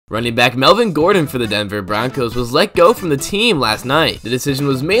Running back Melvin Gordon for the Denver Broncos was let go from the team last night. The decision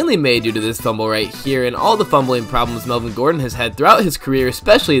was mainly made due to this fumble right here and all the fumbling problems Melvin Gordon has had throughout his career,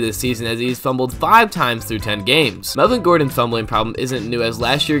 especially this season, as he's fumbled 5 times through 10 games. Melvin Gordon's fumbling problem isn't new, as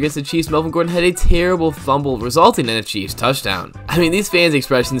last year against the Chiefs, Melvin Gordon had a terrible fumble resulting in a Chiefs touchdown. I mean, these fans'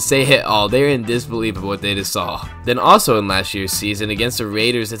 expressions say it all. They're in disbelief of what they just saw. Then also in last year's season against the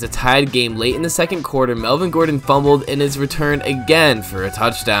Raiders, it's a tied game late in the second quarter, Melvin Gordon fumbled and is returned again for a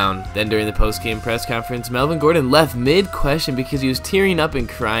touchdown. Then during the post-game press conference, Melvin Gordon left mid-question because he was tearing up and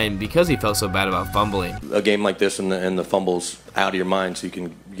crying because he felt so bad about fumbling. A game like this and the fumbles out of your mind so you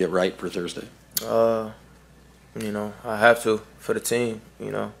can get right for Thursday. You know, I have to for the team.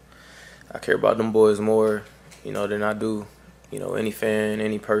 You know, I care about them boys more, you know, than I do, you know, any fan,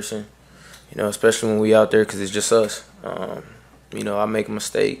 any person. You know, especially when we out there, because it's just us. You know, I make a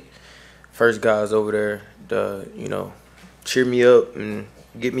mistake. First guys over there to, you know, cheer me up and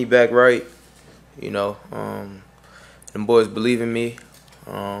get me back right. You know, them boys believe in me.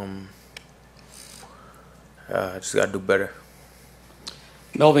 I just got to do better.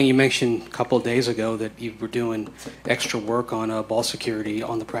 Melvin, you mentioned a couple of days ago that you were doing extra work on ball security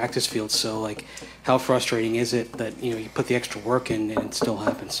on the practice field. So, like, how frustrating is it that, you know, you put the extra work in and it still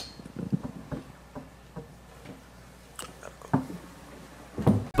happens?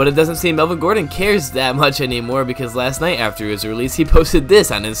 But it doesn't seem Melvin Gordon cares that much anymore, because last night after his release, he posted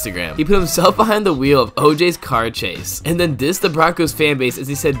this on Instagram. He put himself behind the wheel of OJ's car chase, and then dissed the Broncos fan base as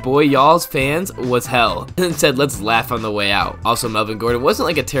he said, "Boy, y'all's fans was hell," and then said, "Let's laugh on the way out." Also, Melvin Gordon wasn't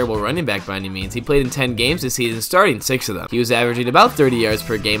like a terrible running back by any means. He played in 10 games this season, starting 6 of them. He was averaging about 30 yards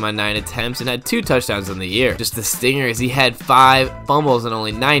per game on 9 attempts and had 2 touchdowns in the year. Just the stinger is he had 5 fumbles and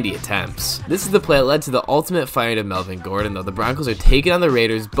only 90 attempts. This is the play that led to the ultimate firing of Melvin Gordon, though. The Broncos are taking on the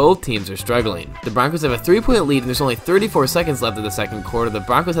Raiders. Both teams are struggling. The Broncos have a 3-point lead and there's only 34 seconds left of the second quarter. The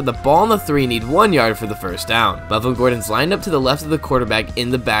Broncos have the ball on the 3, need 1 yard for the first down. Melvin Gordon's lined up to the left of the quarterback in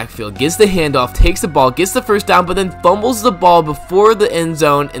the backfield, gets the handoff, takes the ball, gets the first down, but then fumbles the ball before the end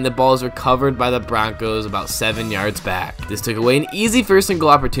zone, and the ball is recovered by the Broncos about 7 yards back. This took away an easy first and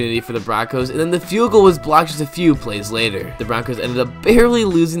goal opportunity for the Broncos, and then the field goal was blocked just a few plays later. The Broncos ended up barely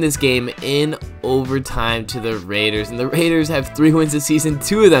losing this game in overtime to the Raiders, and the Raiders have 3 wins this season,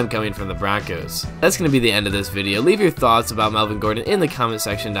 2 of them coming from the Broncos. That's going to be the end of this video. Leave your thoughts about Melvin Gordon in the comment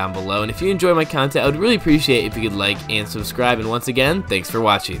section down below, and if you enjoy my content, I would really appreciate it if you could like and subscribe, and once again, thanks for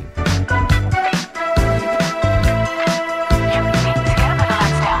watching.